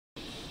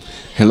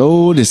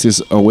Hello, this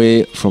is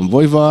Away from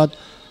Voivod,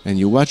 and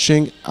you're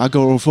watching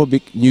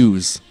Agoraphobic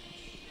News.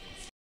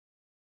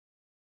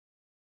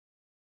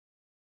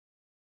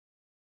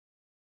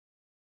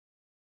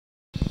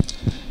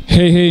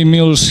 Hey,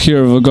 Mills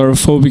here of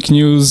Agoraphobic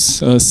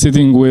News,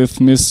 sitting with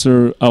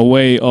Mr.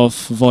 Away of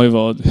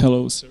Voivod.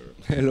 Hello, sir.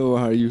 Hello,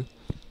 how are you?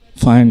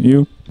 Fine,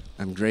 you?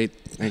 I'm great,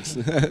 thanks.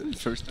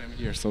 First time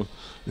here, so.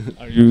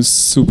 Are you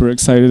super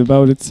excited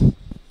about it?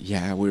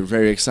 Yeah, we're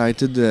very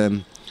excited,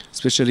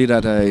 especially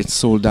that it's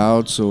sold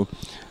out. So,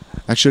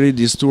 actually,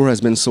 this tour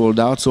has been sold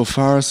out so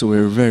far, so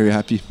we're very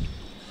happy.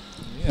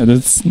 Yeah,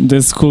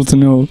 that's cool to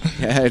know.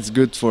 Yeah, it's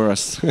good for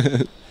us.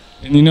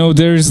 And you know,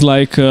 there is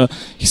like a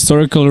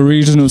historical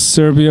region of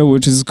Serbia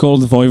which is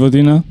called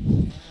Vojvodina.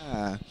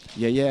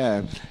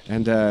 Yeah,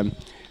 and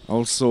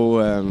also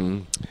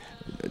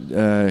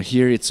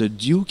here it's a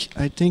duke,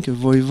 I think, a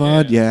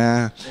voivod.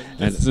 Yeah,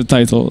 That's the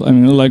title. I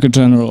mean, like a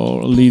general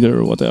or a leader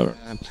or whatever.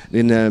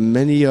 in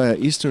many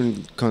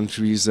eastern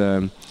countries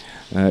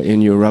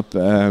in Europe,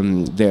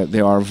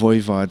 there are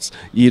voivods,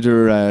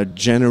 either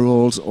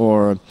generals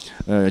or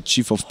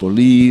chief of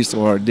police,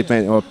 or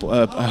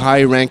a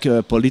high-rank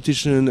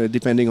politician,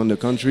 depending on the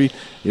country.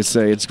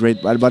 It's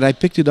great, but I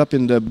picked it up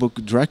in the book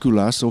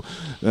Dracula. So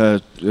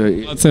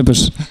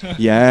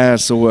yeah.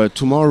 So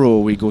tomorrow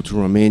we go to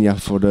Romania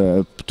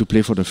to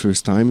play for the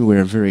first time.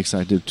 We're very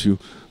excited to.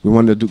 We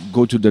wanted to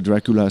go to the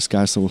Dracula's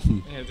castle.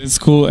 Yeah, that's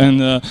cool. And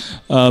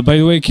by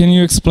the way, can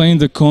you explain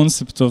the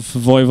concept of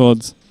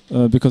Voivod?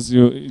 Because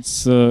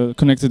it's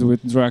connected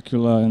with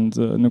Dracula and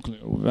nuclear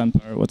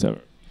vampire, whatever.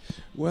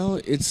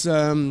 Well, it's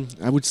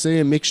I would say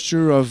a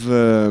mixture of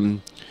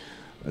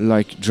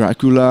like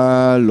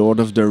Dracula, Lord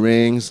of the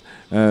Rings,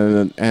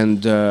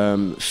 and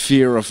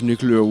fear of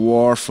nuclear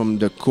war from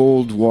the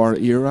Cold War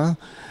era.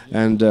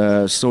 And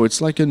so it's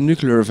like a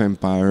nuclear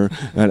vampire,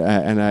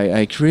 and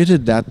I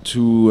created that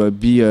to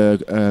be a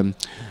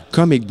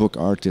comic book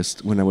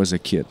artist when I was a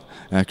kid.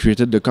 I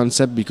created the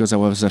concept because I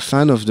was a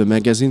fan of the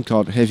magazine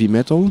called Heavy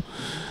Metal.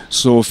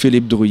 So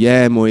Philippe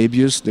Drouillet,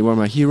 Moebius, they were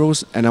my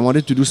heroes, and I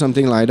wanted to do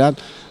something like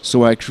that.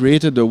 So I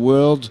created a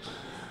world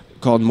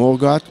called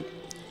Morgoth,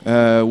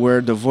 where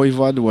the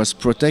Voivod was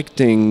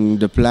protecting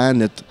the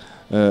planet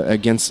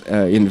against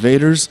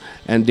invaders,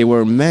 and there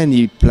were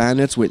many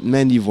planets with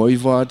many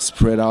voivods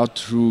spread out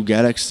through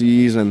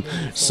galaxies, and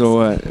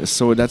so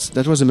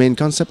that was the main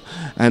concept.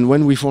 And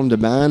when we formed the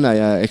band,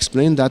 I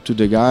explained that to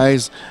the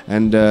guys,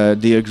 and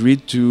they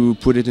agreed to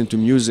put it into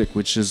music,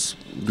 which is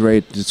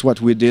great. It's what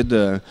we did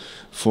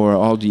for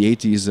all the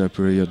 80s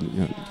period.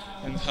 Yeah.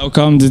 And how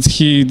come did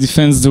he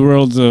defend the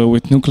world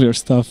with nuclear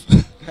stuff?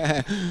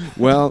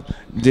 Well,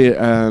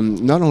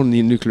 not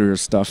only nuclear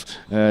stuff.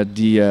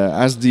 It's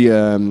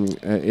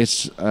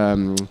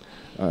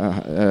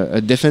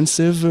a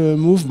defensive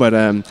move, but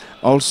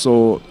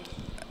also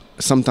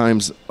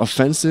sometimes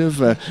offensive,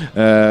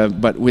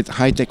 but with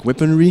high-tech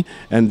weaponry,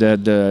 and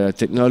the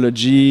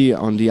technology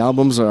on the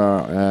albums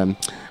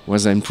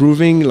was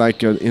improving,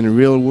 like in the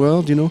real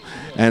world, you know.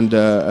 And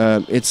I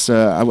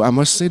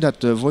must say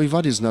that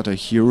Voivod is not a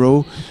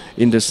hero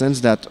in the sense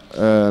that.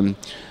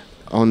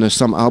 On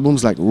some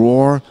albums like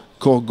Roar,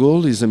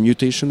 Korgul is a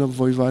mutation of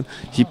Voivod.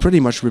 He pretty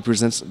much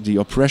represents the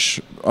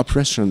oppressor,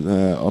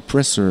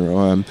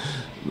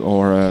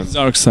 or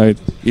Dark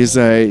side. Is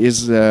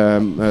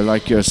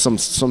like some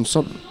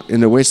sort,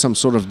 in a way, some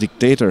sort of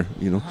dictator,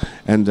 you know.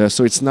 And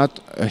so it's not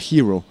a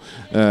hero,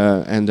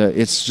 and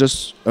it's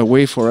just a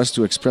way for us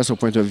to express our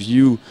point of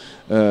view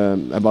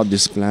about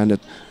this planet.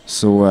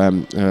 So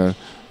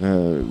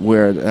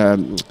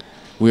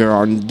we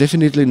are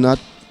definitely not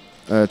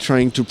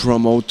trying to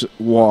promote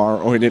war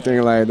or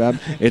anything like that.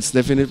 It's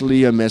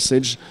definitely a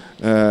message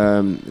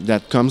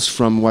that comes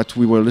from what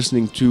we were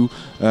listening to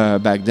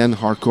back then,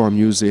 hardcore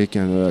music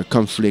and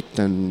conflict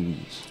and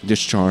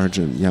discharge,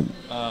 and yeah.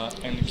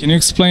 And can you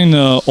explain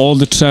all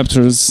the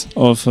chapters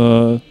of?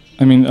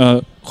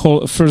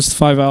 Whole first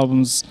 5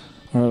 albums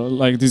are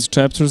like these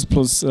chapters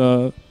plus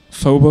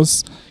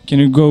Phobos. Can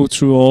you go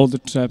through all the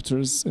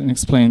chapters and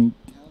explain?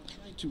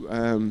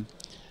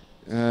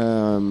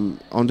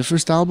 On the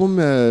first album,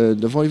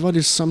 the Voivod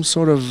is some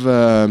sort of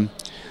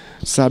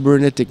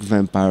cybernetic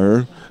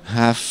vampire,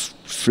 half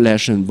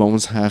flesh and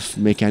bones, half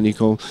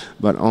mechanical.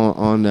 But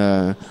on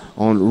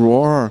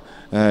Roar,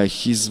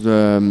 he's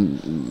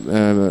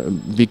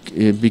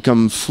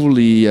become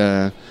fully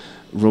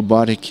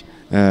robotic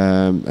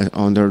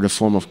under the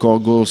form of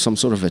Korgul, some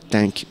sort of a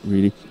tank,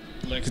 really.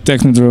 Like a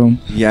Technodrome.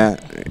 Yeah,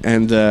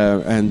 and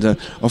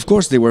of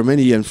course there were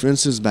many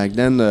influences back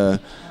then.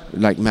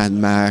 Like Mad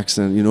Max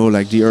and, you know,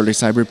 like the early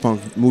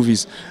cyberpunk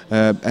movies,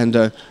 and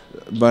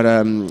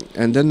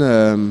then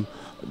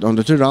on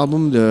the third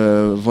album,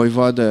 the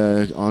Voivod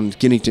on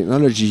killing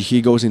technology, he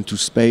goes into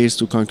space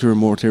to conquer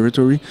more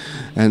territory,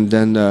 and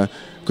then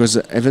because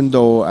even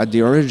though at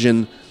the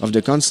origin of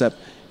the concept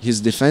he's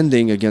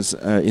defending against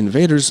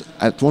invaders,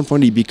 at one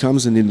point he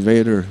becomes an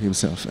invader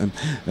himself, and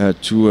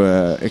to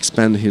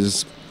expand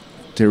his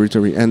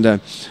territory, and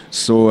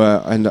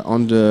and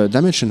on the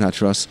Dimension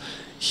Atros,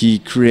 he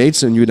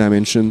creates a new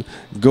dimension,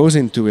 goes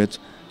into it,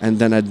 and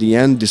then at the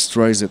end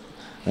destroys it.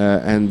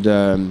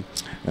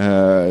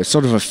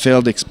 Sort of a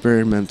failed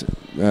experiment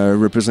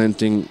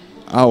representing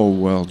our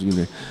world, you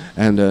know.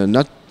 And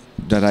not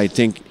that I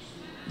think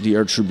the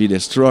Earth should be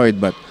destroyed,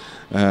 but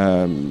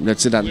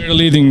let's say that we're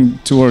leading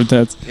toward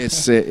that.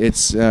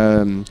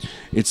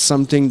 It's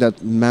something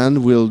that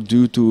man will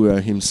do to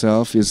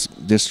himself, is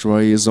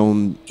destroy his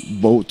own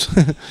boat,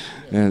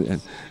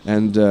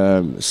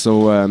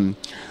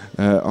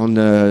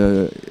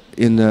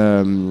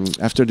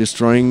 after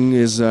destroying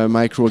his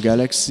micro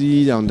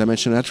galaxy on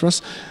Dimension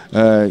Atros,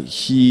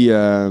 he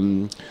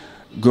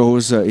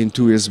goes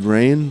into his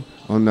brain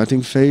on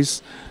Nothing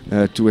Phase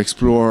to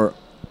explore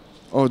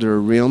other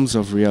realms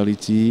of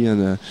reality,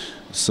 and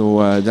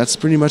that's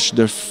pretty much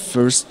the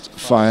first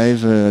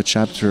 5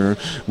 chapter.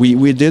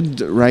 We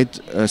did write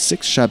a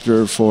 6th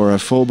chapter for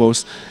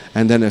Phobos,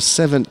 and then a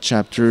 7th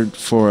chapter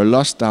for a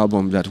Lost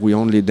album that we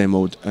only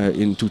demoed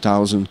in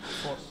 2000.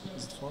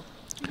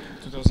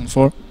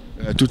 2004?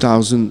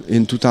 2000.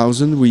 In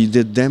 2000 we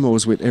did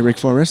demos with Eric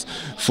Forrest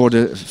for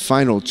the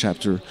final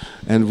chapter,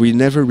 and we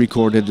never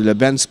recorded. The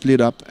band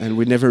split up and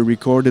we never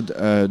recorded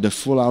the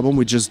full album.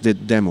 We just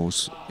did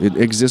demos. It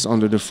exists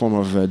under the form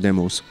of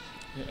demos.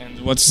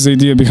 And what's the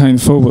idea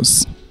behind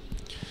Phobos?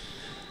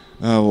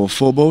 Well,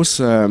 Phobos,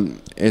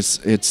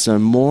 it's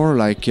more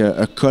like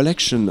a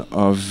collection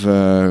of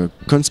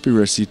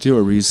conspiracy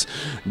theories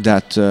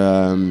that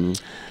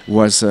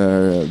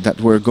that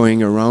were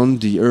going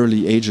around the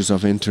early ages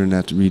of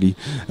internet, really,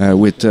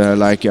 with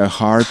like a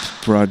HARP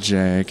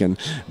project,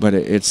 but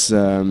it's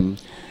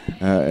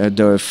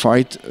the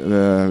fight,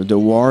 the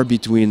war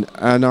between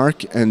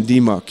Anarch and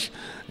Democ,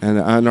 and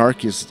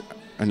Anarch is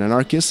an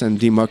anarchist and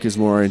Democ is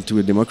more into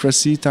a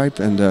democracy type,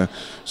 and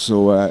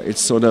so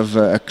it's sort of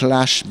a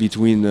clash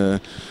between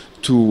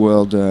two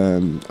worlds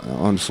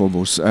on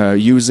Phobos,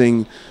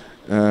 using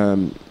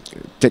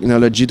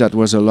technology that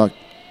was a lot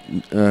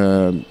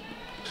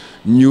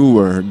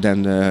newer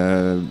than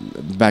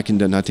back in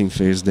the Nothing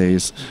Phase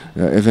days,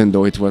 even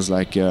though it was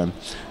like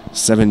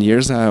 7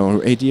 years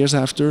or 8 years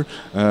after.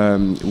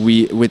 The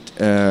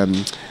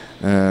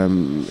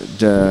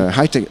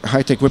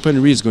high-tech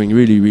weaponry is going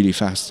really, really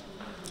fast.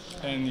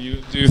 And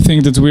do you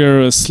think that we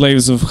are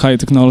slaves of high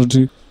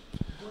technology?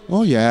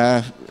 Oh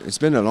yeah, it's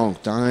been a long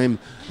time.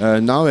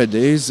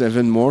 Nowadays,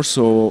 even more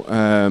so.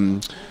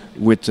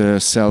 With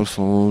cell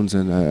phones,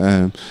 and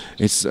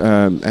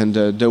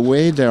the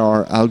way there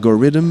are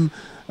algorithm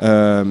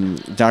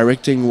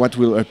directing what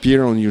will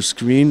appear on your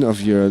screen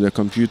of the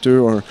computer,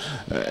 or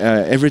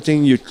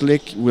everything you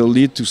click will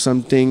lead to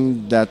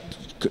something that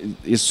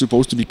is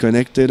supposed to be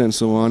connected, and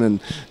so on,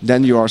 and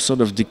then you are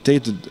sort of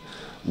dictated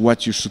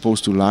what you're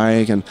supposed to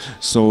like, and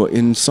so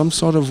in some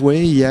sort of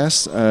way,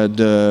 yes,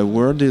 the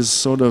world is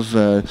sort of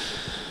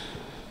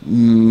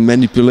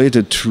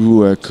manipulated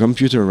through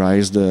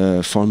computerized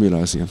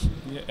formulas. Yeah.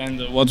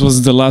 And what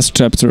was the last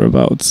chapter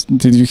about?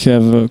 Did you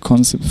have a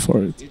concept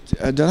for it?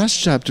 The last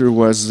chapter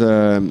was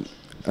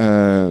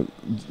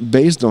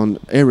based on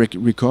Eric's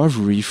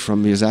recovery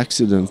from his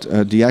accident,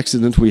 the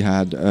accident we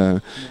had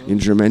in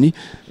Germany,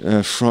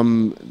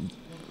 from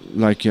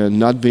like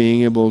not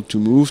being able to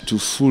move to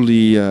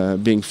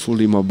being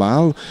fully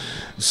mobile.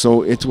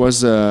 So it was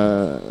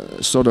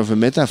sort of a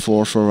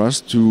metaphor for us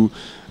to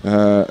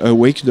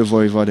awake the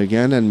Voivod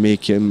again and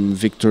make him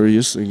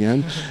victorious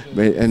again.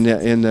 And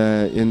in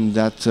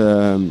that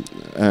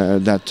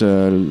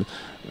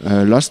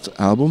Lost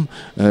album,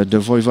 the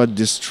Voivod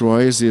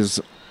destroys his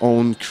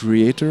own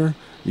creator,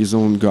 his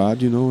own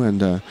god, you know,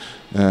 and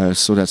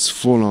so that's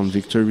full-on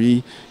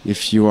victory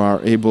if you are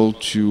able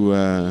to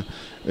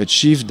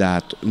achieve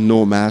that.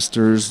 No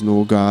masters,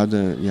 no god,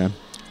 yeah,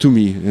 to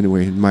me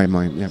anyway, in my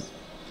mind, yeah.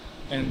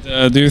 And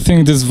do you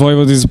think this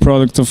Voivod is a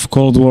product of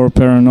Cold War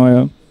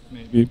paranoia?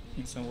 Maybe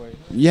in some way.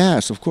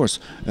 Yes, of course.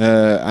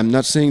 I'm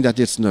not saying that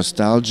it's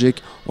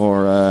nostalgic,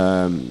 or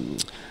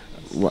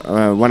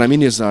what I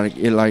mean is I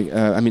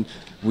mean,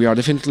 we are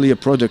definitely a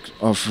product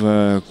of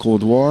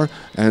Cold War,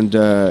 and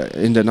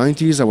in the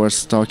 90s I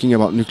was talking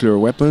about nuclear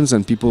weapons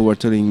and people were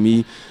telling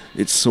me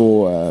it's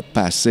so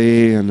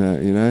passé, and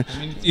you know. I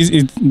mean,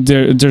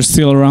 they're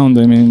still around.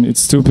 I mean,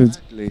 it's stupid.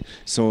 Exactly.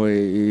 So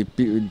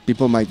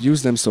people might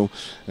use them. So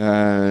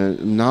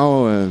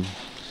now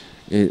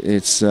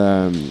it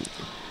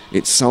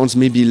sounds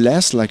maybe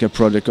less like a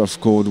product of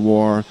Cold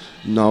War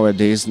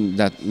nowadays.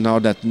 Now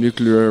that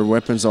nuclear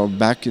weapons are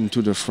back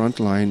into the front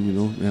line, you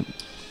know. Yeah.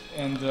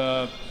 And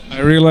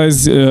I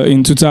realized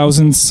in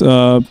 2000s,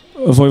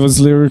 Voivod's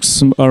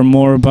lyrics are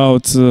more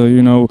about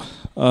you know,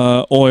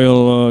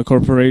 oil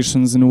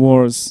corporations and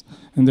wars.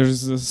 And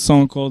there's a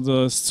song called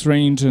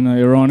 "Strange and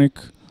Ironic,"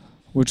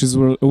 which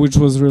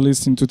was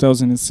released in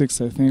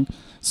 2006, I think.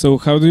 So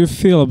how do you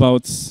feel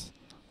about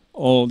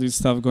all this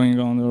stuff going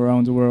on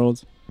around the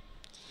world?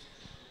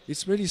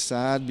 It's really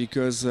sad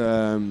because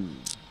you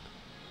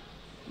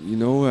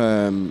know,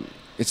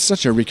 it's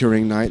such a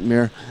recurring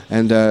nightmare,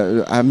 and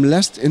I'm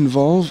less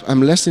involved.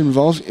 I'm less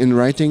involved in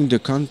writing the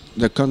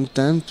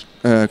content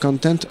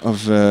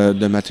of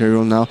the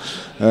material now.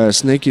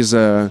 Snake is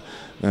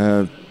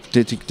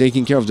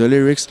taking care of the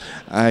lyrics.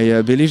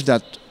 I believe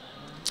that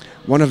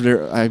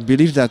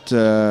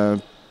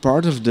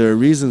part of the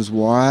reasons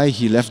why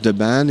he left the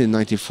band in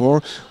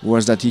 '94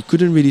 was that he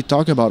couldn't really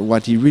talk about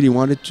what he really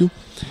wanted to,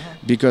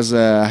 because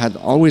had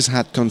always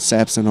had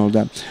concepts and all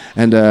that.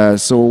 And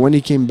so when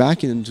he came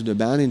back into the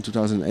band in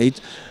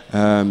 2008,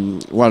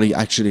 well, he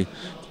actually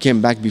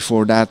came back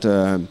before that.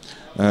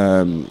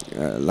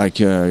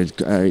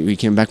 We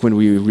came back when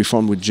we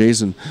reformed with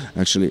Jason,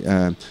 actually,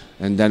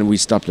 and then we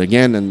stopped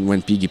again, and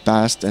when Piggy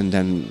passed, and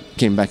then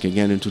came back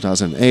again in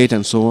 2008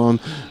 and so on.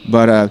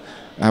 But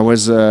I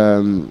was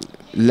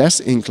less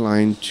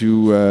inclined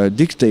to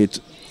dictate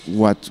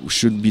what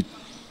should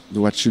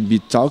be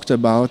talked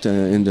about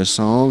in the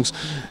songs,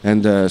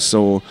 and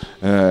so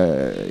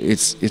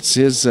it's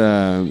his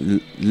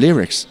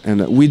lyrics,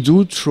 and we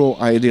do throw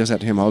ideas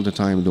at him all the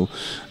time, though,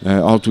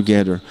 all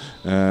together.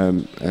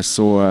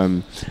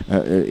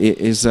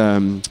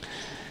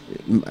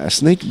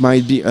 Snake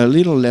might be a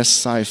little less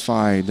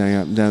sci-fi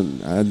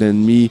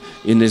than me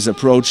in his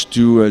approach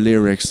to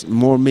lyrics,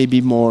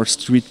 maybe more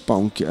street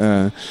punk,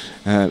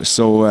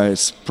 so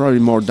it's probably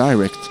more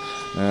direct.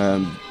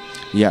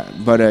 Yeah,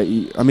 but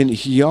I mean,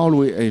 he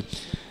always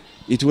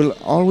it will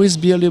always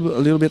be a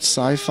little bit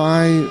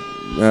sci-fi,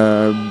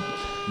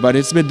 but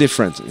it's a bit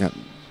different. Yeah.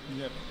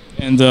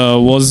 And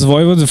was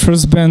Voivod the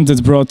first band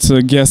that brought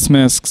gas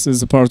masks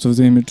as a part of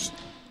the image,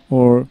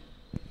 or?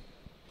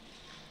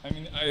 I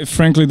mean, I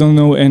frankly don't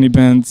know any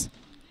band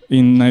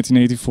in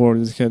 1984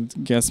 that had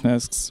gas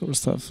masks or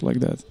stuff like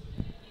that.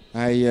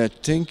 I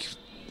think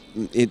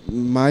it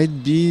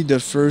might be the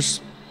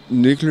first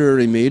nuclear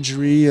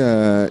imagery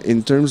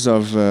in terms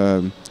of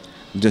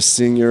the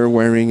singer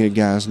wearing a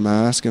gas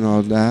mask and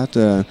all that.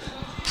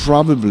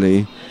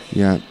 Probably,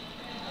 yeah,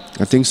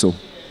 I think so.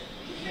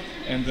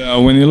 And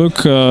when you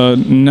look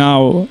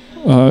now,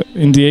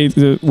 when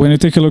you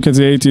take a look at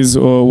the 80s,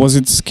 was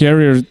it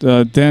scarier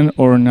then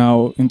or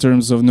now in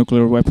terms of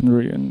nuclear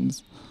weaponry? And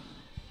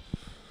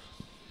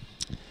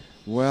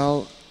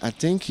well, I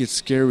think it's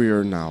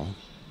scarier now.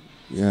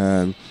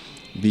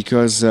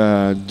 Because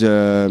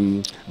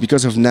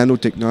because of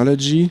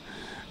nanotechnology,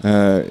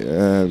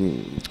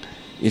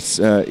 it's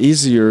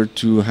easier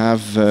to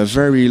have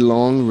very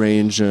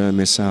long-range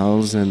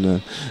missiles,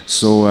 and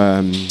so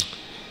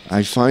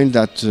I find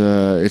that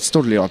it's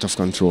totally out of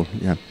control.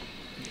 Yeah.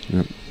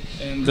 Yeah.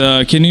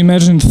 And can you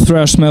imagine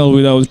thrash metal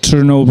without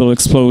Chernobyl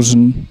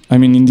explosion? I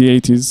mean, in the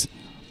 80s.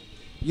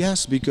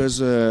 Yes, because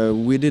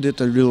we did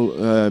it a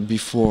little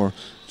before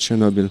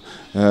Chernobyl.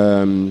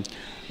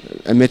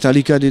 And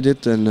Metallica did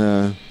it, and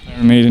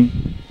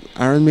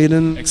Iron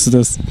Maiden,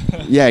 Exodus.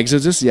 Yeah,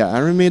 Exodus. Yeah,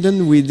 Iron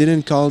Maiden. We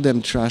didn't call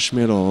them thrash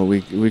metal.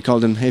 We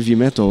called them heavy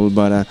metal.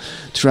 But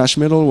thrash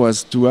metal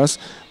was to us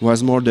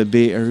more the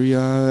Bay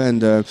Area,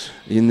 and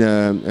in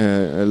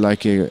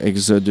like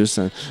Exodus,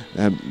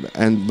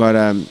 but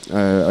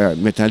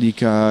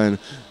Metallica,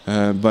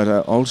 and but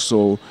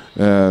also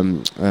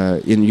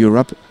in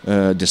Europe,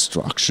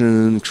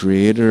 Destruction,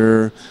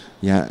 Creator.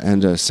 Yeah,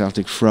 and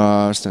Celtic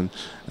Frost, and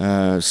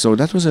so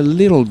that was a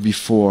little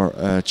before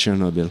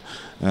Chernobyl.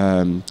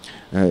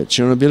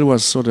 Chernobyl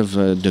was sort of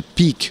the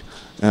peak.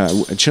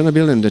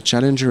 Chernobyl and the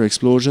Challenger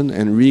explosion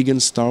and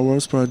Reagan's Star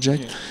Wars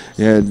project.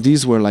 Yeah.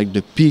 These were like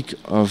the peak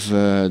of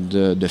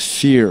the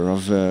fear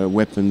of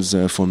weapons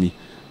for me.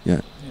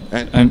 Yeah,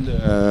 and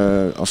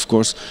of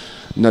course,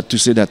 not to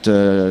say that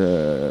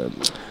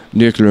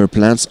nuclear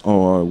plants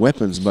or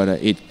weapons, but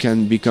it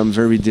can become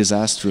very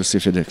disastrous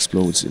if it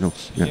explodes, you know.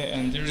 Yeah,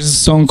 and there is a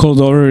song called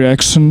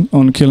Overreaction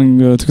on Killing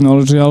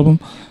Technology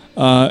album,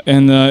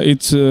 and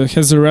it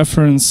has a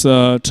reference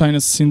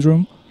China's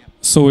syndrome.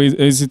 So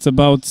is it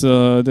about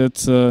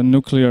that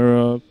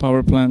nuclear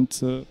power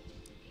plant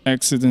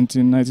accident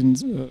in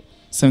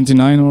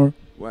 1979, or?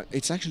 Well,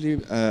 it's actually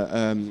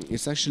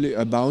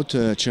about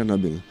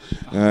Chernobyl,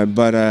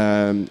 but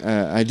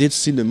I did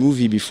see the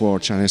movie before,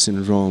 China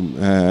Syndrome,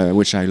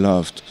 which I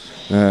loved,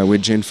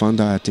 with Jane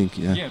Fonda, I think.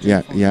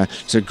 Yeah.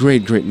 It's a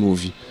great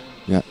movie.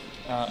 Yeah.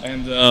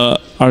 And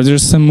are there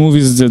some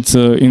movies that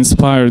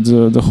inspired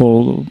the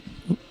whole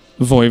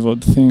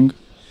Voivod thing?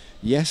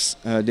 Yes,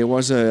 there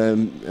was a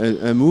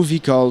movie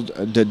called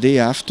The Day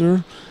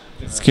After.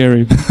 It's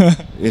scary.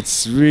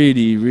 It's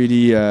really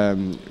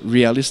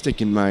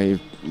realistic in my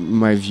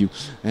view,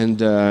 and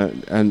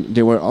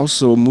there were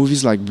also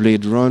movies like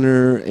Blade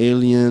Runner,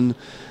 Alien,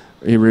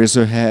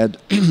 Eraserhead,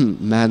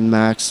 Mad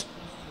Max,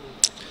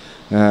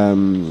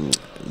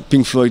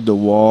 Pink Floyd, The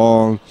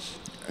Wall.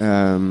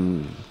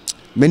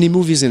 Many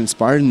movies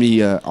inspired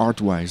me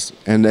art-wise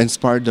and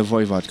inspired the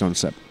Voivod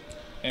concept.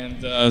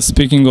 And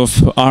speaking of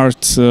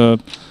art,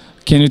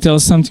 can you tell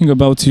us something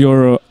about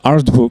your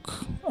art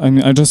book? I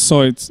mean, I just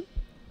saw it.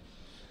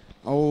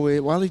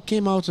 Oh, well, it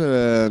came out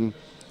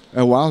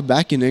a while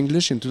back in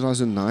English in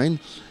 2009,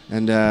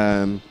 and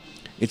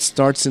it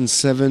starts in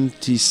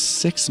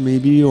 '76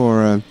 maybe,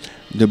 or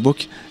the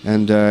book,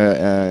 and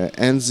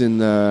ends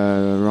in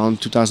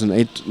around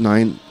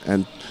 2008-9,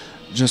 and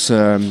just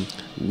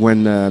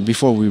when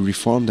before we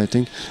reformed, I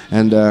think,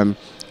 and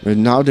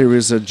now there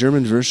is a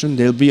German version.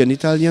 There'll be an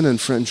Italian and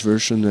French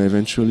version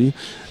eventually.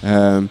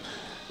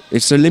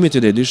 It's a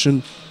limited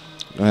edition,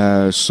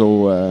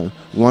 so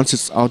once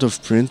it's out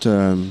of print,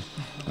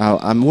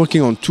 I'm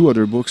working on 2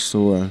 other books.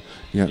 So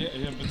yeah.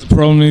 But the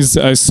problem is,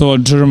 I saw a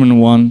German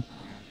one,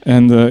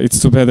 and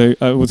it's too bad.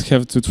 I would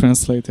have to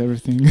translate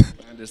everything.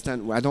 I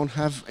understand. I don't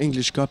have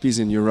English copies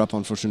in Europe,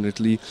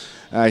 unfortunately.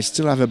 I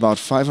still have about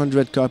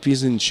 500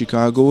 copies in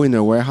Chicago in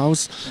a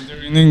warehouse. And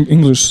they're in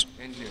English.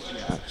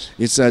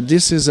 It's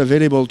this is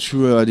available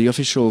through the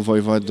official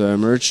Voivod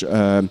merch,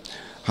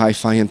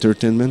 Hi-Fi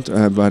Entertainment,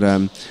 but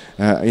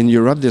in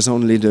Europe there's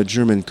only the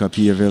German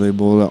copy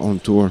available on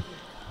tour.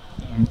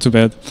 Too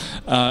bad.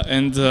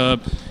 And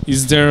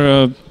is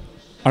there?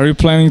 Are you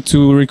planning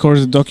to record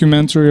a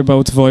documentary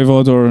about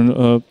Voivod,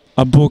 or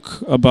a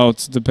book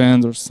about the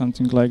band or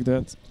something like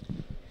that?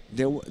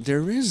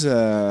 There is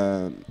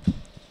a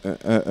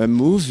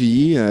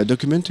movie, a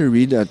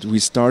documentary that we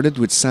started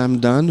with Sam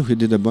Dunn, who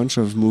did a bunch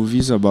of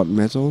movies about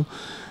metal,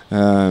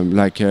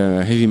 like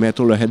Heavy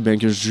Metal, A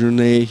Headbanger's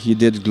Journey. He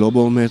did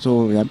Global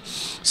Metal. Yeah.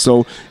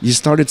 So he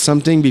started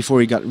something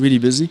before he got really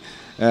busy.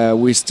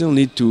 We still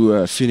need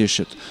to finish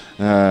it,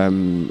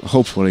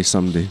 hopefully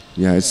someday.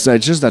 Yeah, it's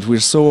just that we're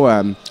so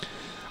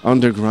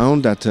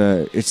underground that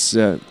it's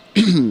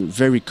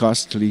very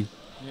costly.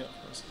 Yeah,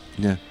 of course.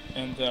 Yeah.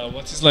 And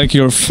what is like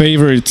your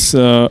favorite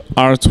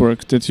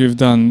artwork that you've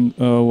done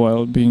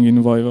while being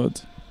in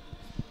Voivod?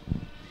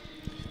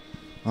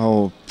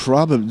 Oh,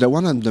 probably the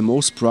one I'm the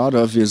most proud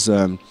of is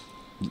the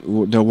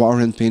War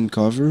and Pain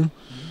cover,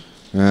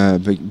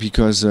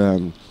 because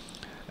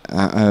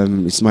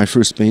it's my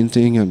first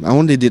painting, and I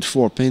only did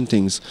 4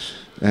 paintings,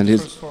 and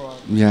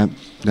yeah,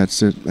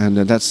 that's it. And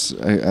that's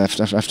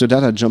after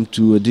that I jumped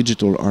to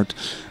digital art.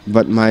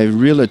 But my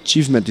real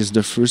achievement is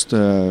the first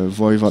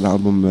Voivod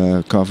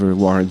album cover,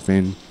 War and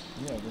Pain.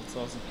 Yeah, that's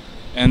awesome.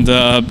 And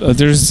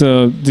there's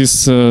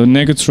this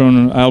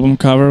Negatron album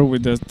cover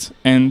with that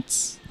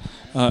ant.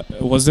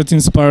 Was that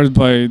inspired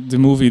by the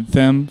movie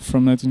Them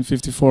from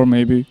 1954?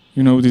 Maybe,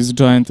 you know, these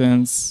giant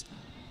ants.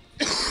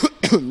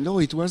 No,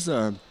 it was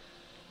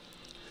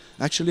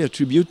actually a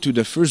tribute to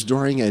the first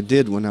drawing I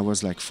did when I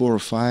was like 4 or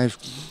 5.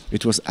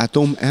 It was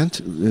Atom Ant.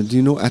 Do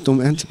you know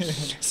Atom Ant?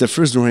 It's the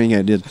first drawing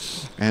I did,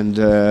 and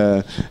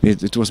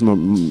it was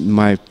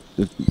my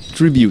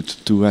tribute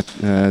to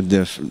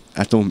the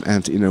Atom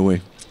Ant in a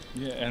way.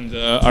 Yeah, and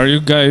are you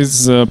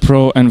guys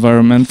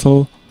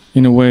pro-environmental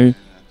in a way?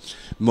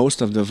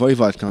 Most of the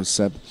Voivod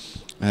concept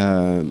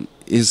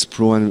is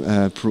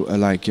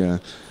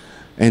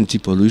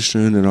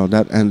anti-pollution and all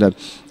that, and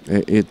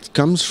it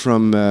comes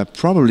from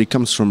probably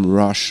comes from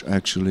Rush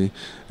actually,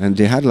 and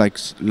they had like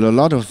a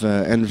lot of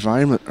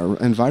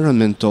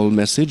environmental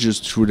messages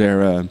through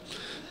their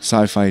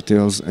sci-fi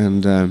tales,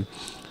 and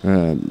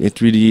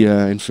it really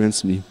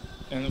influenced me.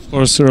 And of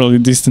course, early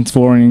Distant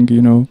Warning,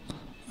 you know.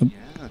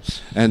 Yeah,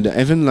 and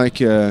even like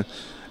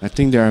I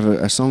think they have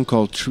a song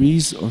called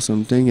Trees or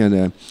something,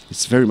 and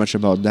it's very much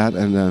about that,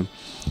 and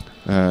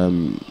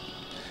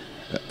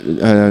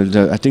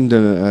I think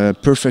the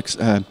perfect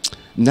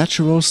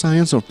natural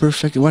science or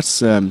perfect I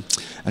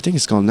think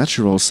it's called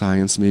natural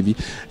science maybe.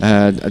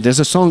 There's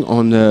a song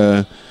on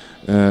the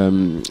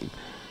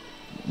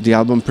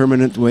album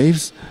Permanent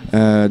Waves,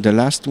 the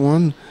last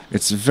one.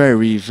 It's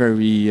very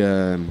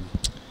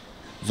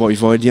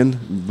Voivodian,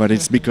 but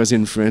it's because it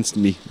influenced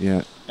me.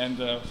 Yeah. And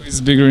who is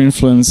bigger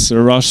influence,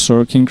 Rush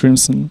or King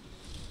Crimson?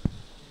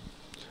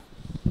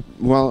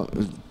 Well,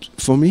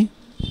 for me.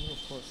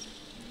 Of course.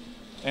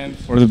 And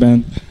for the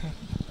band.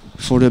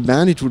 For the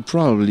band, it would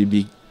probably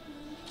be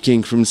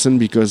King Crimson,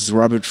 because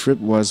Robert Fripp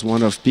was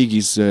one of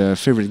Piggy's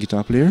favorite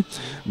guitar player.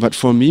 But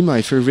for me,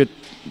 my favorite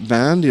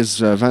band is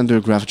Van der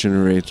Graaf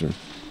Generator.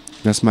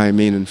 That's my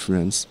main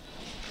influence.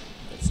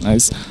 That's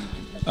nice.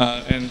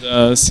 And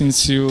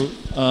since you,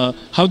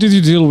 how did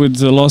you deal with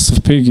the loss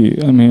of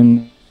Piggy? I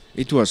mean,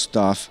 it was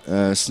tough.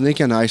 Snake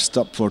and I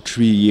stopped for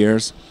 3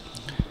 years,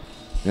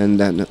 and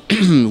then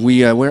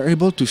we were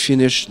able to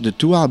finish the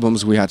 2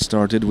 albums we had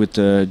started with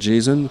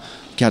Jason,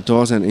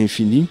 14 and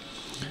Infini.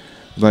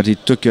 But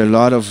it took a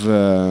lot of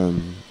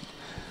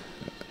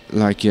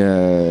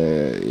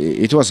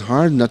it was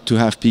hard not to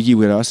have Piggy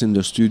with us in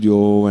the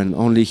studio and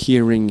only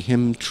hearing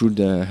him through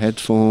the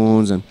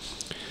headphones, and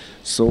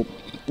so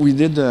we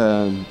did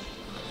 14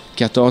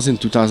 in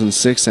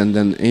 2006 and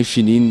then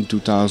Infini in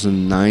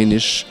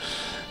 2009-ish,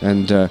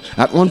 and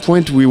at one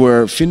point we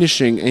were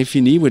finishing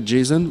Infini with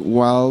Jason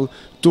while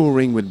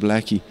touring with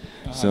Blackie.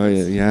 So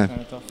yeah.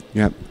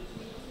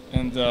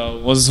 And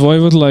was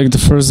Voivod like the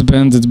first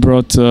band that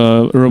brought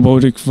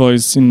robotic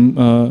voice in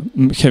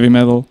heavy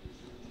metal?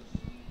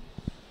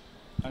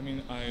 I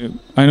mean,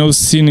 I know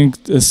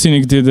Cynic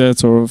did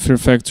that, or Fear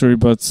Factory,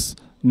 but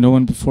no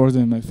one before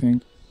them, I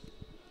think.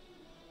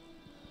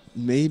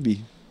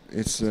 Maybe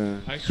it's.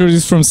 I heard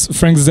it from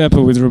Frank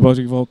Zappa with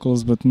robotic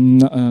vocals, but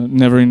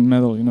never in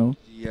metal, you know.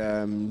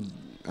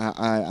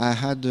 I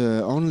had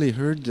only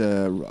heard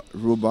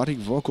robotic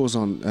vocals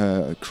on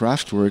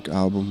Kraftwerk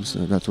albums.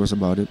 That was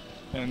about it.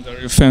 And are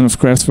you a fan of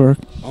Kraftwerk?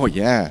 Oh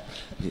yeah,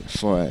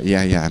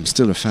 yeah. I'm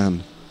still a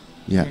fan.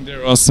 Yeah, And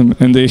they're awesome,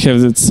 and they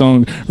have that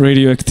song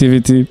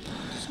Radioactivity.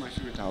 it's my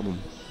favorite album.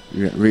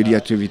 Yeah,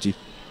 Radioactivity.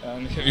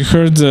 And have you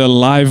heard the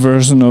live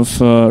version of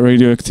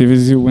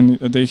Radioactivity when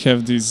they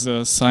have these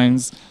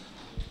signs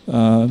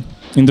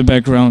in the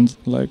background?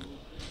 Like,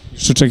 you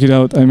should check it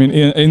out. I mean,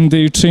 and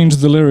they changed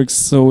the lyrics,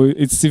 so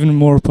it's even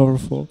more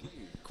powerful.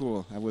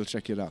 Cool. I will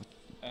check it out.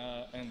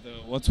 And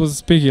what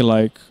was Piggy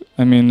like?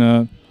 I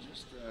mean,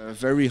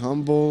 Very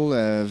humble,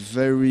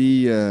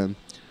 very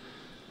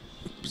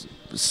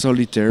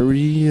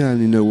solitary,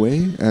 and in a way,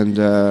 and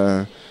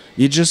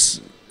he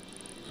just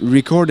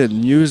recorded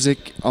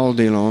music all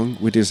day long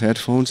with his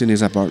headphones in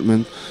his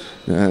apartment,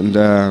 and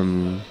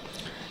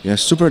yeah,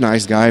 super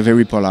nice guy,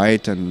 very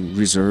polite and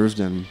reserved,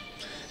 and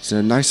he's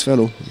a nice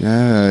fellow.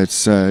 Yeah,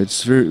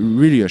 it's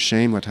really a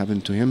shame what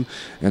happened to him,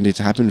 and it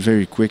happened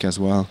very quick as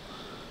well.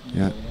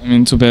 Yeah. I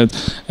mean, too bad.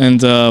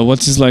 And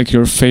what is like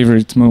your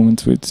favorite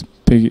moment with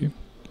Piggy?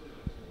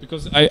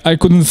 Because I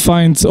couldn't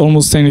find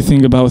almost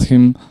anything about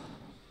him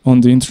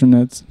on the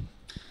internet.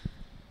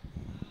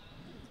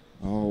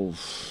 Oh,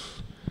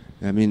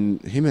 I mean,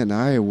 him and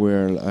I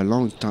were a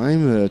long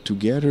time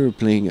together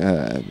playing,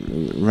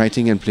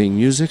 writing and playing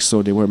music,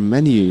 so there were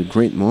many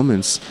great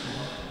moments.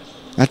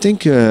 I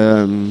think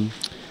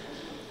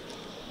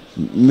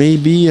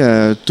maybe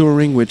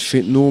touring with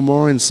Fit No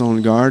More in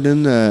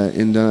Soundgarden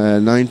in the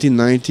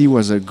 1990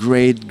 was a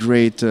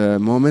great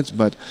moment,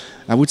 but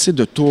I would say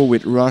the tour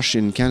with Rush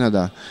in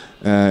Canada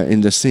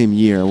in the same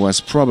year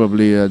was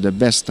probably the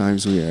best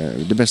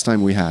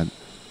time we had.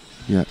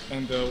 Yeah.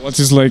 And what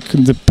is like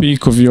the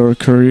peak of your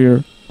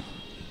career?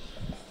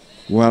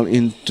 Well,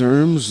 in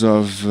terms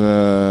of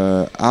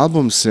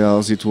album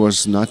sales, it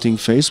was Nothing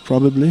Face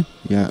probably.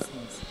 Yeah,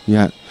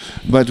 yeah.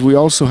 But we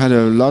also had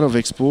a lot of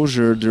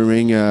exposure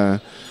during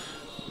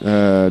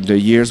the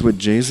years with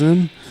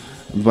Jason.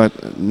 But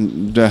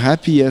the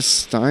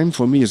happiest time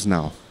for me is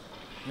now.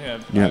 Yeah.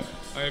 Yeah.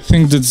 I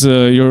think that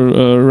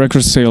your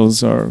record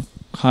sales are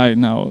high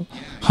now,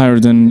 higher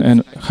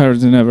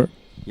than ever.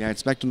 Yeah,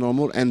 it's back to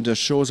normal, and the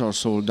shows are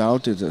sold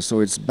out, so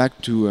it's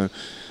back to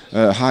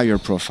a higher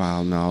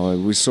profile now.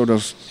 We're sort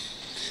of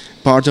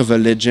part of a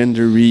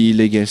legendary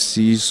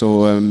legacy,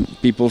 so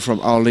people from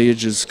all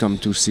ages come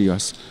to see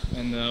us.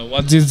 And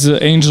what did the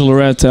Angel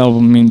Rat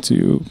album mean to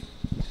you?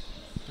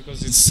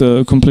 Because it's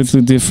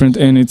completely different,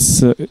 and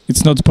it's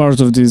not part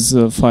of these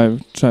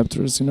 5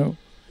 chapters, you know.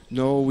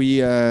 No, we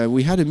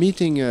had a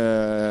meeting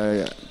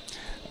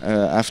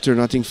after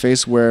Nothing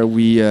Face where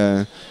we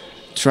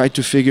tried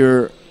to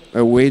figure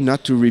a way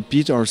not to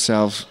repeat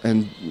ourselves,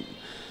 and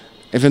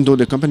even though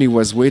the company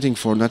was waiting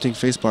for Nothing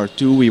Face Part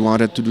 2, we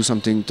wanted to do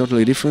something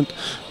totally different.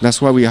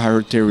 That's why we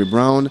hired Terry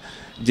Brown.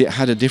 They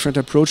had a different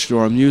approach to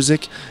our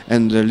music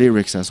and the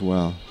lyrics as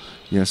well.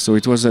 Yeah, so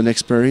it was an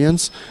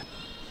experience.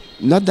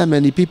 Not that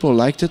many people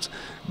liked it,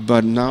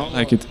 but now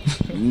Like it.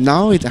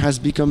 now it has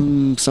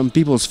become some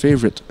people's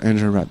favorite,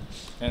 Angel Rat.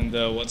 And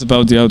what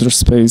about the Outer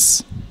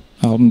Space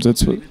album?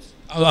 That's what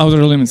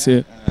Outer Limits,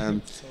 yeah.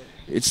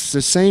 It's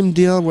the same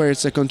deal where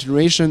it's a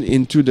continuation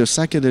into the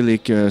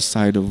psychedelic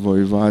side of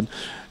Voivod,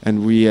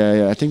 and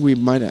I think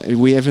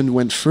we even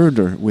went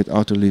further with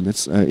Outer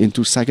Limits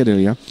into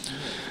psychedelia,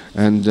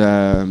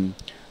 and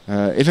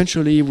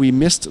eventually we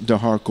missed the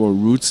hardcore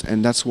roots,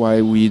 and that's why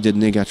we did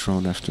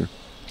Negatron after.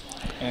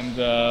 And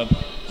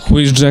who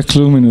is Jack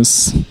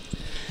Luminous?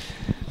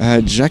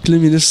 Jack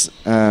Luminous,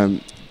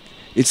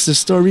 it's the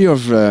story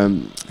of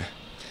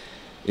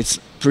it's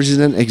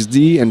President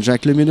XD and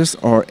Jack Luminous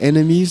are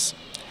enemies.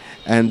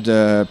 And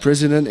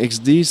President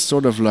XD is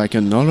sort of like a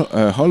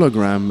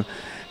hologram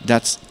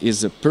that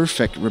is a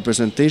perfect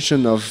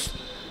representation of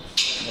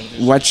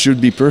what should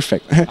be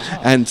perfect.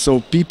 And so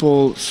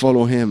people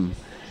follow him.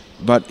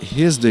 But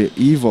he's the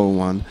evil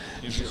one.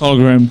 He's a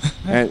hologram.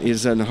 And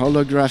he's an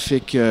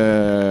holographic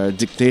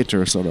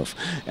dictator, sort of.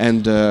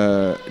 And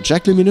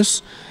Jack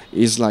Luminous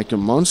is like a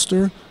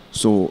monster,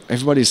 so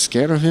everybody's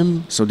scared of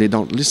him, so they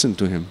don't listen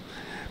to him.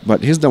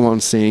 But he's the one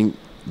saying,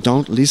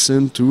 don't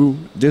listen to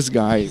this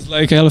guy. It's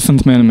like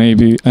Elephant Man,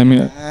 maybe. I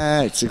mean,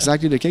 it's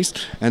exactly the case.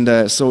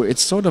 And so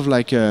it's sort of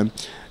like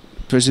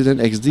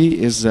President XD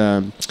is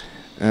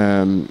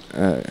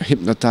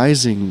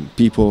hypnotizing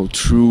people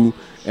through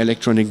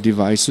electronic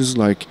devices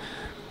like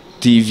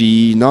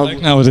TV.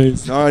 like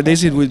nowadays.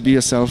 Nowadays it would be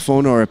a cell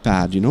phone or a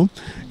pad, you know.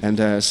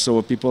 And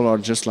so people are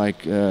just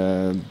like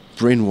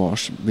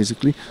brainwashed,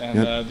 basically.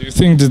 And do you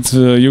think that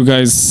you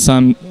guys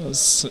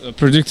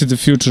predicted the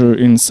future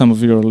in some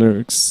of your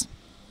lyrics?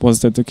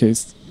 Was that the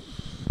case?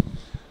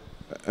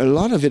 A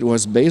lot of it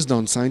was based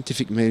on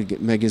scientific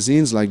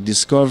magazines like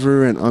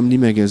Discover and Omni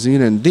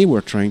magazine, and they were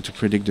trying to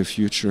predict the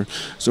future.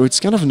 So it's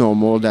kind of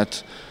normal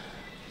that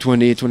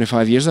 20,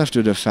 25 years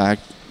after the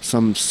fact,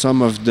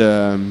 some of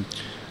the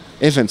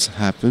events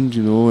happened,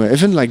 you know,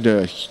 even like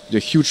the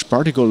huge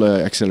particle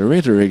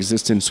accelerator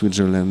exists in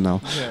Switzerland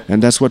now,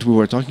 and that's what we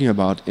were talking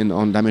about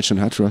on Dimension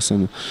Hatteras,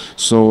 and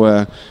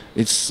so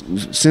it's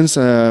since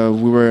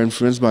we were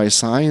influenced by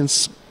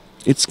science,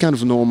 it's kind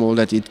of normal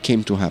that it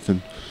came to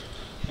happen.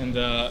 And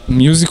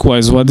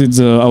music-wise, what did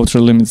the Outer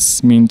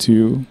Limits mean to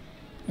you?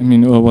 I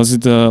mean, was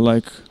it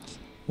like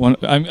one?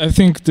 I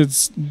think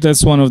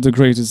that's one of the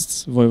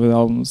greatest Voivod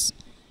albums.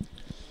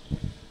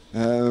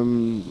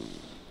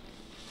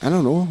 I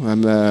don't know.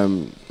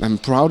 I'm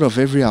proud of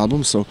every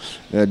album. So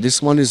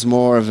this one is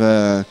more of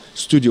a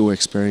studio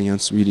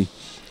experience, really.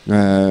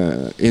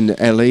 In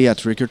LA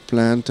at Record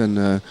Plant,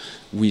 and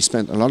we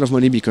spent a lot of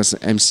money because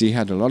MC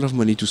had a lot of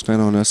money to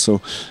spend on us.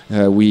 So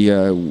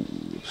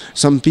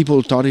some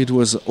people thought it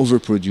was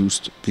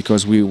overproduced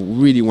because we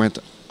really went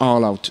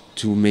all out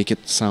to make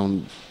it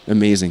sound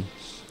amazing.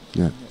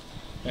 Yeah.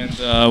 And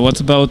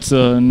what about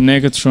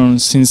Negatron,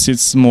 since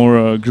it's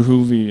more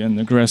groovy and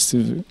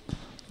aggressive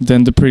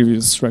than the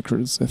previous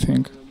records, I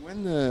think?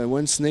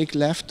 When Snake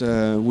left,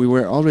 we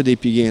were already,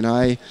 Piggy and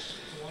I,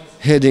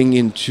 heading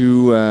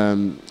into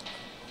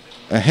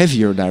a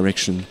heavier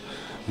direction.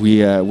 We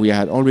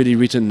had already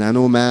written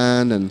Nano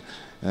Man,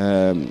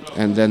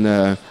 and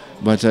then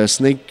but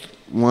Snake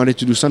wanted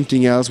to do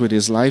something else with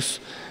his life,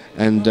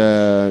 and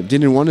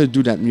didn't want to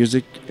do that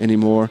music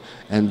anymore,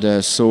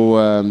 and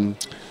so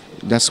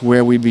that's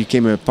where we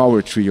became a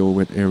power trio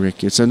with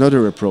Eric. It's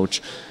another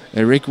approach.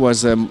 Eric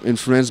was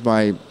influenced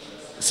by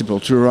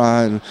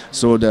Sepultura, and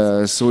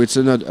so it's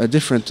a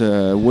different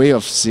way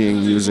of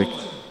seeing music.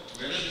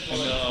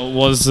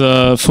 Was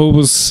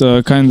Phobos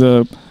kind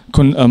of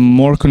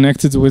more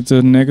connected with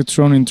the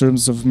Negatron in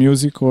terms of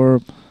music,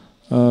 or?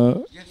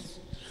 Yes.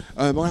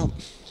 Well,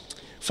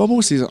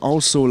 Phobos is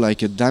also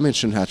like a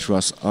Dimension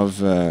Hatteras of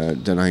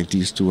the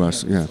 90s to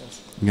us. Yeah,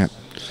 yeah.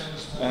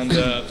 And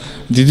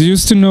did you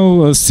used to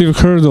know Steve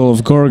Hurdle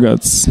of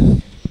Gorguts?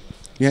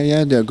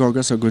 Yeah, the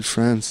Gorguts are good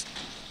friends.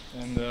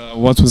 And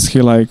what was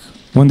he like?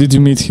 When did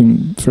you meet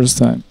him first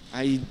time?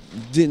 I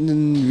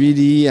didn't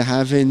really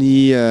have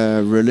any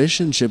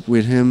relationship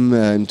with him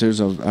in terms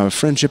of our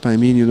friendship, I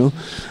mean, you know.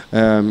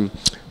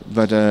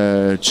 But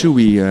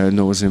Chewy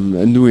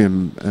knew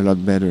him a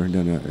lot better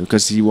than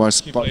because he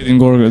played in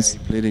Gorguts. He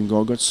played in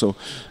Gorguts,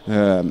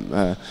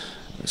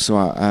 so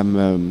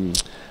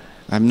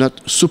I'm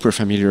not super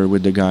familiar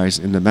with the guys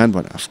in the band,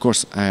 but of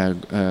course,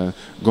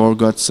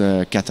 Gorguts,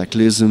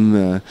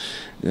 Cataclysm,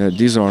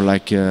 these are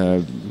like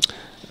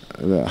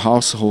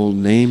household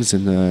names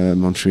in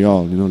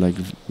Montreal, you know, like,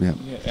 yeah.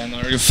 And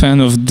are you a fan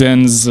of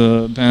Dan's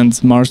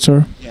band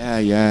Martyr?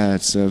 Yeah,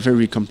 it's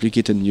very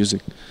complicated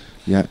music,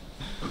 yeah.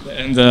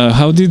 And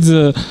how did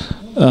the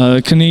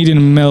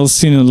Canadian metal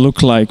scene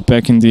look like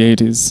back in the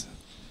 80s?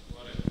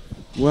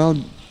 Well,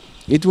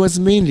 it was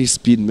mainly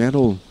speed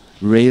metal,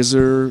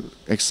 Razor,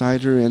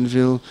 Exciter,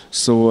 Anvil,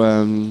 so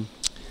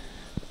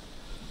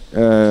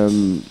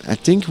I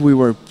think we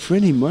were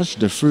pretty much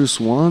the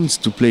first ones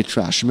to play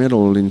thrash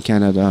metal in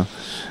Canada.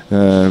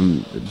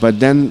 But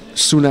then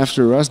soon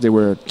after us, there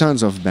were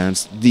tons of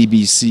bands,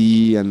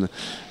 DBC and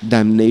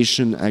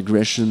Damnation,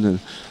 Aggression,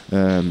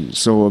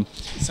 so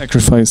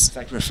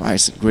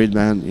Sacrifice, great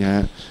band,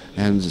 yeah.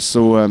 And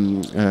so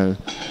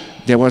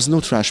there was no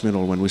thrash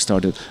metal when we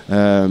started.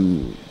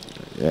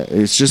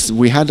 It's just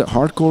we had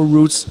hardcore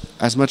roots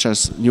as much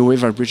as new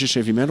wave or British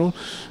heavy metal,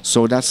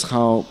 so that's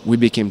how we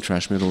became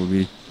thrash metal,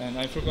 really. And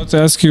I forgot to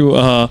ask you,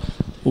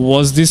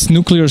 was this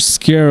nuclear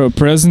scare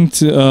present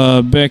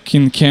back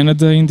in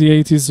Canada in the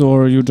 80s,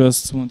 or you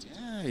just want?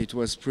 Yeah, it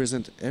was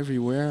present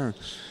everywhere.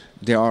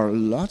 There are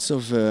lots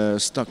of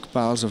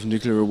stockpiles of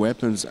nuclear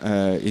weapons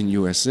in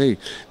USA.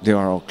 They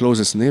are our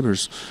closest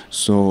neighbors.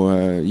 So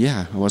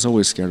yeah, I was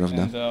always scared of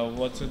that. And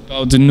what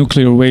about the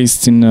nuclear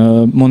waste in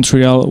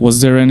Montreal? Was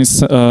there any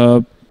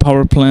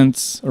power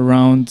plants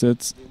around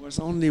that? There was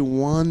only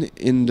one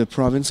in the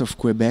province of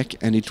Quebec,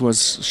 and it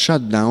was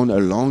shut down a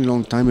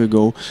long time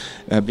ago.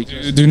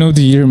 Do you know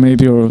the year,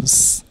 maybe, or?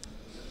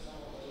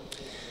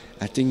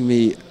 I think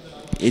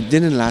it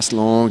didn't last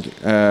long.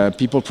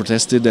 People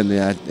protested, and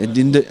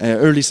in the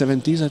early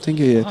 70s, I think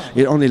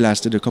it only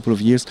lasted a couple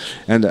of years.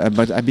 And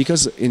but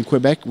because in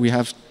Quebec we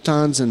have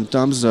tons and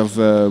tons of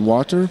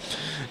water,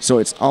 so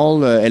it's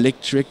all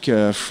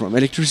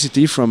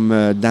electricity from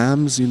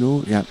dams, you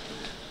know. Yeah,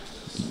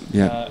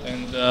 yeah.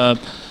 And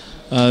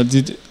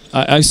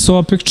I saw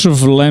a picture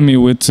of Lemmy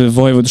with a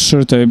Voivod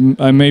shirt.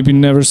 I maybe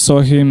never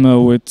saw him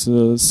with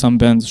some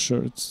band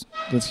shirts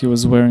that he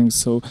was wearing.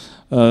 So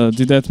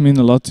did that mean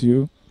a lot to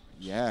you?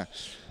 Yeah,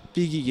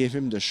 Piggy gave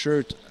him the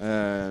shirt,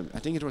 I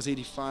think it was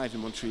 85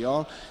 in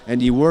Montreal,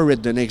 and he wore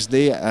it the next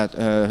day at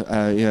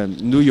a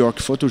New York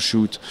photo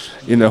shoot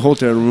in a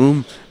hotel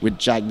room with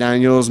Jack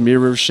Daniels,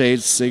 mirror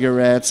shades,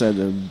 cigarettes, and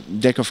a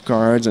deck of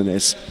cards, and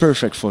it's a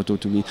perfect photo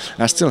to me.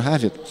 I still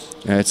have it.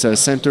 It's a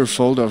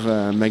centerfold of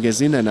a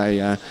magazine, and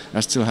I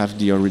still have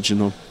the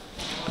original.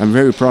 I'm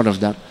very proud of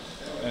that.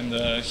 And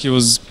he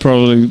was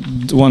probably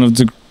one of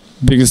the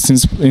biggest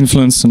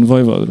influence on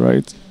Voivod,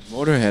 right?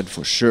 Motorhead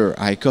for sure.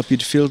 I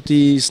copied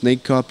Filthy,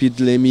 Snake copied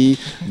Lemmy,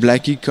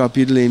 Blackie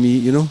copied Lemmy,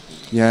 you know?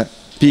 Yeah.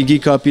 Piggy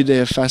copied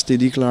Fast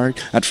Eddie Clark.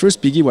 At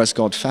first, Piggy was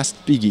called Fast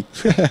Piggy.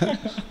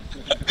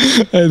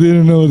 I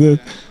didn't know that.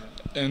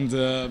 And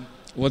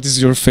what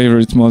is your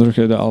favorite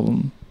Motorhead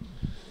album?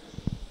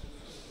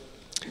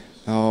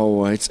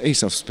 Oh, it's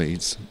Ace of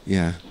Spades.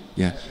 Yeah,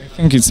 yeah. I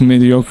think it's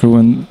mediocre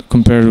when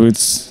compared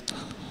with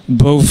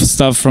both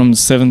stuff from the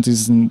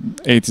 70s and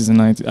 80s and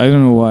 90s. I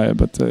don't know why,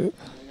 but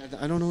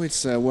I don't know.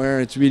 It's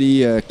where it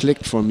really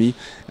clicked for me,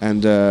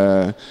 and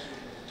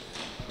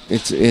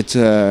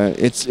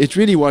it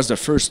really was the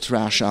first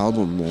thrash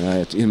album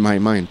in my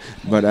mind.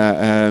 But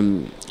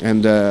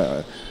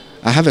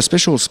I have a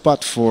special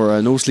spot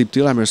for No Sleep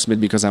Till Hammersmith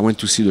because I went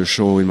to see the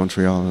show in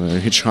Montreal.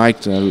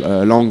 Hitchhiked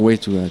a long way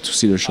to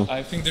see the show.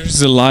 I think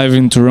there's a live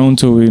in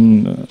Toronto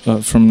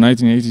from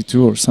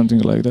 1982 or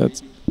something like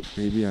that.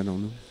 Maybe, I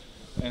don't know.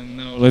 And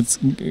now let's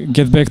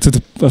get back to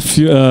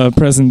the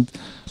present.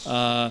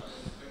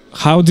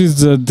 How did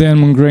Dan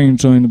Mongrain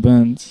join the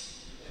band?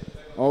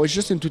 Oh, it's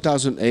just in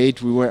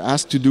 2008 we were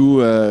asked to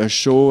do a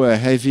show, a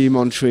Heavy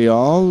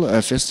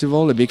Montreal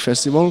festival, a big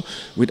festival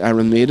with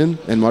Iron Maiden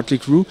and Motley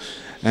Crue.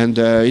 And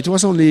it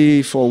was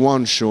only for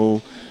one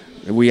show.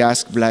 We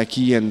asked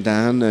Blackie and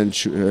Dan and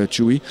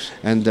Chewy,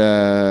 and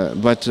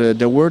but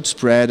the word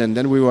spread, and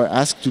then we were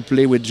asked to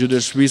play with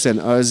Judas Priest and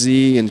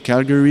Ozzy in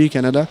Calgary,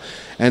 Canada,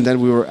 and then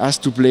we were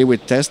asked to play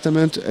with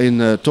Testament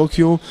in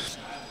Tokyo.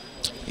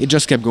 It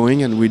just kept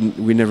going, and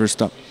we never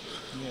stopped.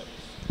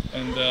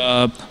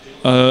 Yeah.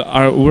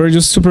 And were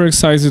you super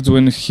excited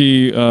when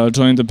he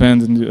joined the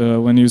band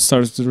and when you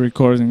started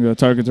recording the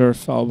Target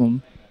Earth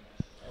album?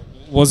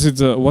 Was it?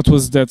 What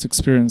was that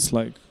experience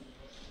like?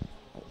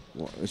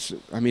 Well,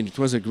 I mean, it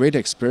was a great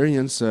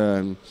experience.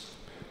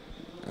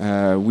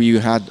 We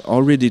had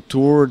already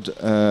toured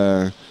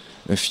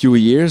a few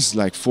years,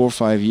 like 4 or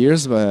 5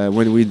 years,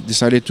 when we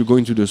decided to go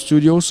into the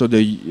studio. So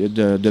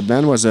the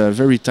band was a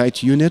very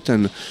tight unit,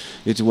 and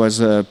it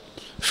was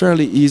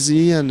fairly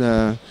easy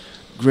and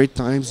great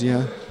times.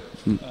 Yeah.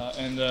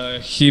 And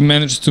he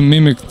managed to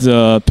mimic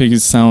the Piggy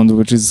sound,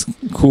 which is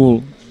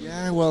cool.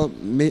 Yeah, well,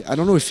 I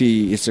don't know if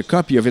it's a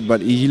copy of it,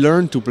 but he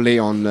learned to play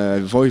on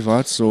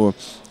Voivod, so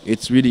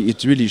it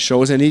really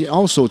shows. And he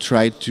also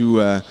tried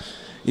to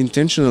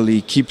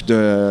intentionally keep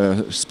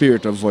the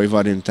spirit of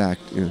Voivod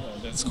intact. Yeah.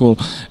 That's cool.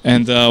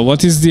 And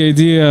what is the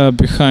idea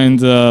behind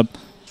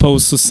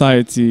Post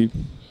Society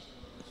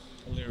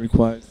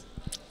lyric-wise?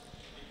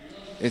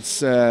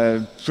 It's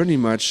pretty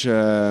much,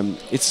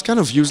 it's kind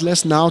of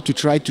useless now to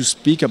try to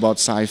speak about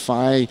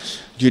sci-fi.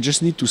 You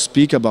just need to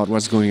speak about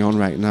what's going on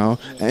right now,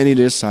 and it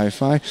is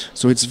sci-fi,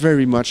 so it's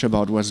very much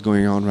about what's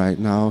going on right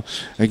now.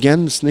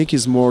 Again, Snake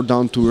is more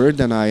down to earth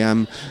than I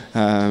am,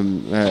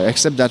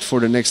 except that for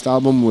the next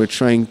album we're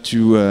trying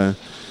to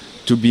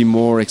be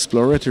more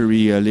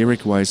exploratory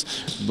lyric-wise.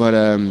 But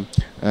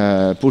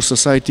Post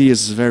Society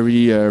is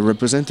very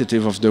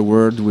representative of the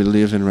world we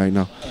live in right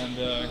now.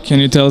 Can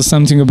you tell us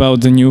something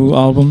about the new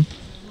album?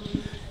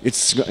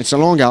 It's a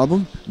long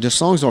album. The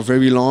songs are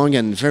very long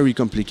and very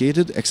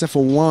complicated, except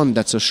for one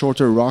that's a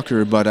shorter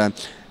rocker, but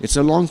it's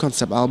a long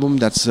concept album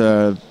that's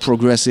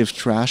progressive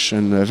thrash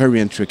and very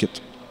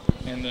intricate.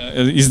 And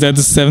is that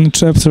the 7th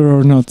chapter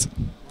or not?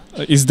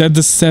 Is that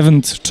the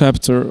 7th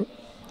chapter?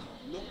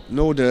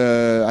 No,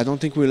 I don't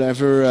think we'll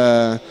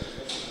ever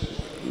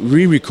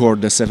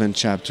re-record the 7th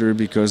chapter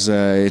because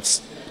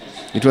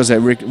it was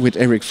with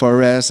Eric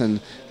Forrest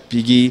and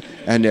Piggy,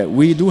 and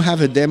we do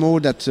have a demo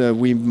that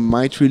we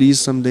might release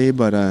someday,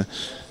 but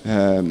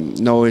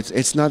no,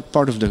 it's not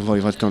part of the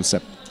Voivod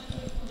concept.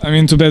 I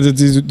mean, too bad that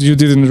you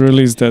didn't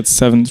release that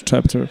 7th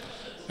chapter.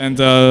 And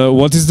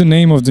what is the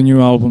name of the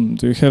new album?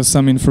 Do you have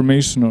some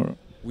information, or?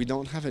 We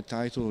don't have a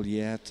title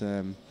yet.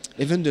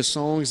 Even the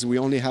songs, we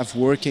only have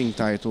working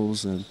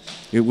titles, and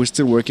we're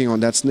still working on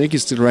that. Snake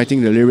is still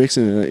writing the lyrics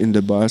in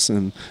the bus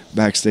and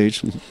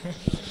backstage.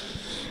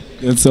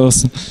 That's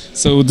awesome.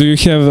 So do you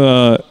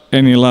have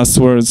any last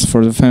words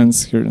for the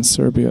fans here in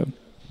Serbia?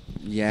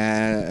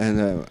 Yeah,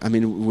 and I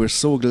mean, we're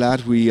so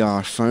glad we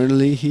are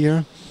finally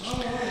here.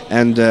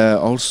 And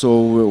also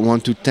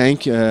want to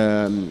thank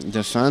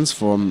the fans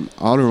from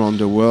all around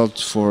the world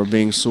for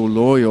being so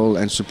loyal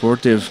and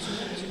supportive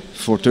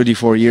for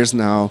 34 years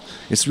now.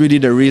 It's really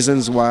the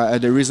reason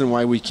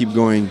why we keep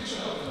going.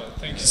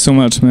 Thank you so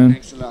much, man.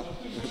 Thanks a lot.